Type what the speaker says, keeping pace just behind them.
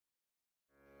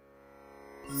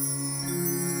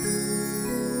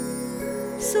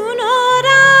सुनो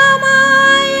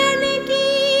रामायण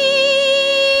की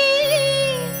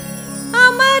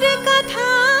अमर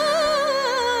कथा,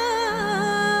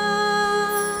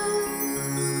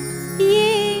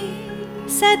 ये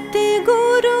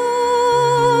सतगुरु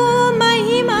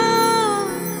महिमा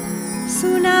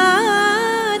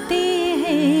सुनाते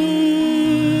हैं।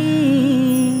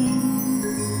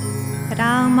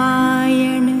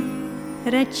 रामायण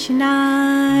रचनाधारी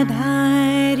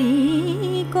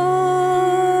को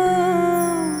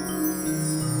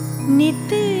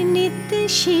नित नित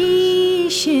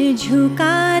शीश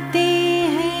झुकाते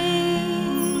हैं।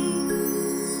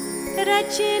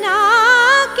 रचना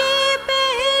के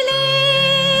पहले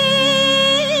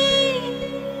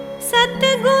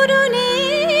सतगुरु ने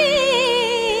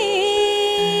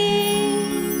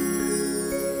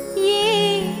ये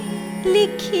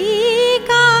लिखी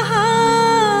कहानी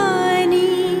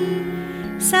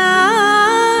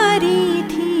सारी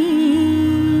थी।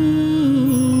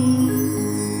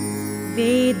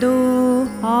 वेदों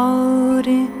और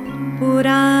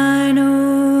पुराणों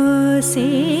से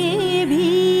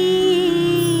भी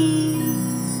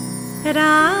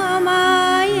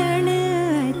रामायण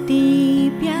अति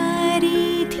प्यारी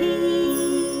थी।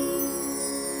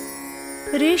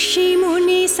 ऋषि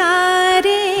मुनि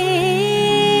सारे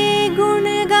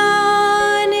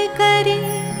गुणगान करे,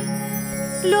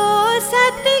 लो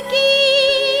सत की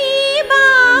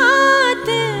बात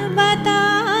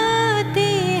बताते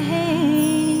हैं।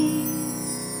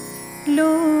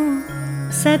 लो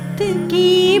सत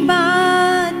की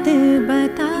बात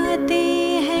बताते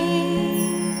हैं।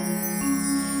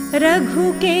 रघु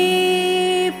के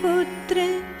पुत्र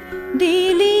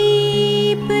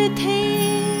दिलीप थे,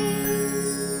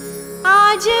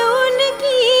 आज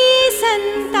उनकी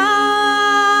संतान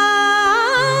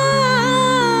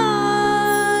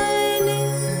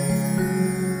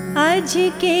अज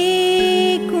के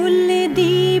कुल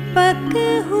दीपक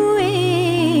हुए।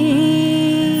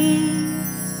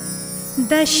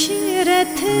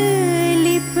 दशरथ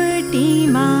लिपटी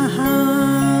महान।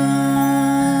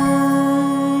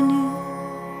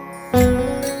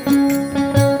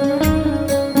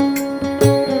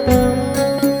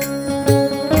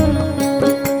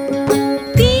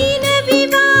 तीन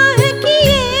विवाह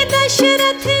किए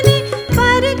दशरथ ने,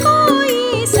 पर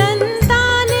कोई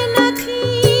संतान न थी।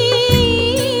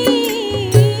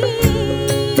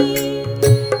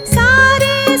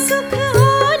 सारे सुख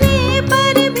होने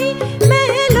पर भी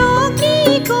महलों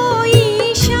की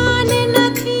कोई शान न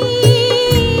थी।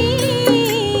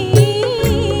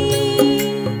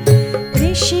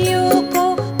 ऋषियों को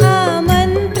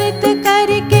आमंत्रित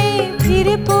करके फिर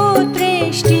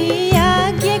पौत्रेष्टि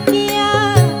यज्ञ किया।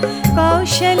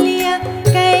 कौशल्या,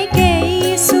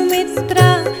 कैकेयी, सुमित्रा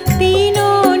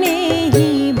तीनों ने ही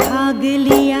भाग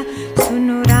लिया।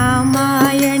 सुनो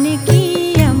रामायण की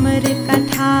अमर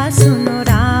कथा, सुनो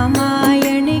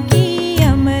रामायण की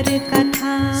अमर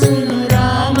कथा। सुनो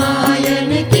रामायण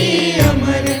की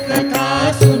अमर कथा,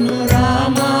 सुनो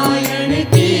रामायण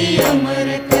की अमर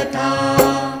कथा।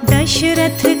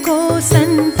 दशरथ को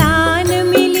संतान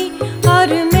मिली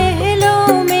और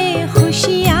महलों में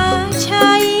खुशियाँ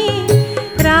छाई।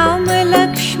 राम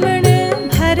लक्ष्मण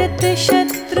भरत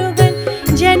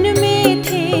शत्रुघ्न जन्मे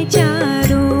थे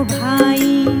चारों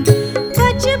भाई।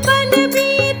 बचपन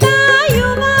बीता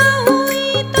युवा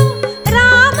हुई तो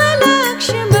राम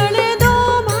लक्ष्मण दो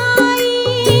भाई।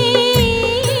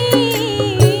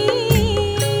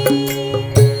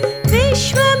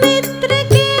 विश्वामित्र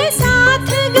के साथ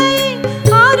गए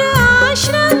और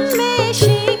आश्रम में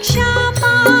शिक्षा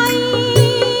पाई।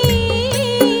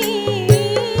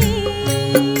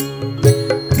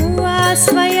 हुआ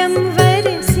स्वयंवर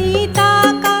सीता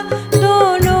का,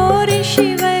 दोनों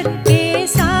ऋषिवर के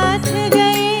साथ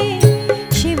गए।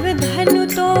 शिव धनु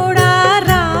तोड़ा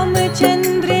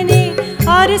रामचंद्र ने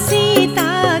और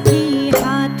सीता की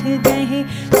हाथ गए।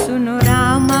 सुनो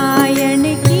रामायण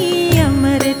की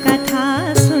अमर कथा,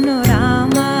 सुनो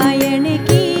रामायण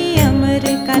की अमर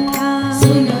कथा।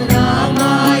 सुनो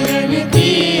रामायण की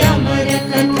अमर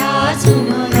कथा,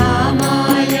 सुनो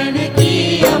रामायण की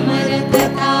अमर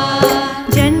कथा।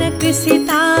 जनक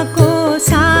सीता को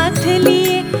साथ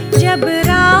लिए जब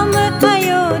राम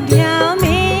अयोध्या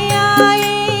में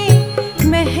आए।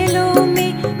 महलों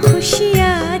में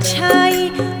खुशियाँ छाई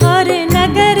और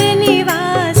नगर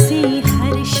निवासी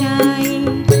हर्षाए।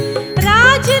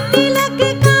 राज तिलक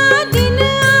का दिन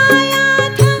आया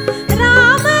था,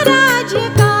 राम राज्य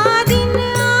का दिन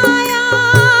आया।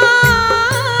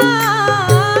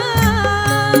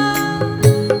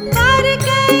 पर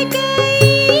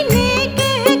कैकेयी ने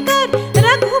कहकर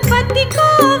रघुपति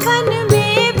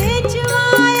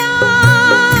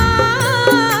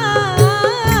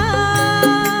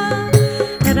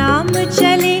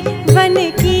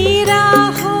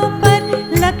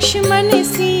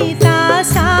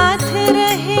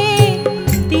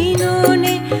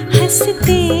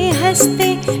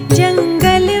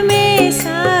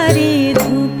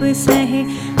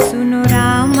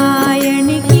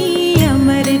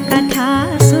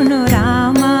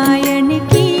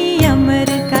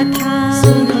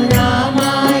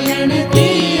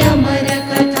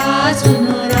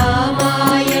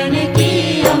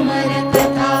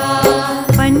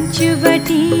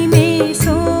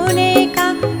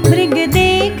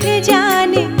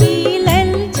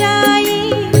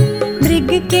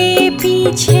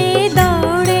पीछे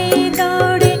दौड़े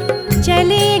दौड़े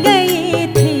चले गए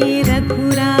थे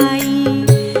रघुराई।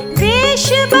 वेश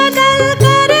बदल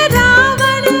कर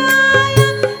रावण आया,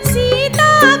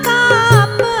 सीता का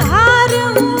अपहार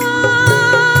हुआ।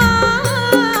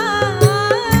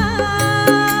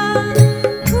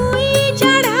 हुई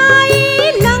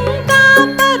चढ़ाई लंका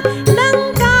पर,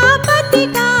 लंकापति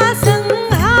का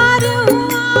संहार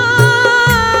हुआ।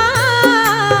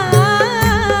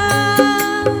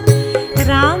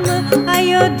 राम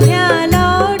अयोध्या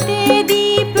लौटे,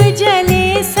 दीप जले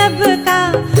सबका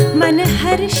मन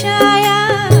हर्षाया।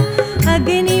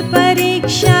 अग्नि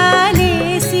परीक्षा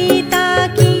ले सीता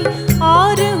की,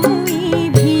 और हुई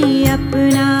भी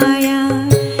अपनाया।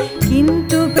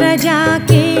 किंतु प्रजा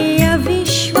के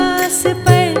अविश्वास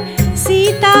पर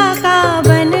सीता का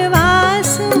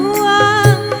वनवास हुआ।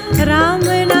 राम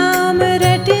नाम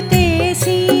रटते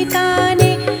सीता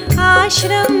ने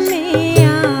आश्रम में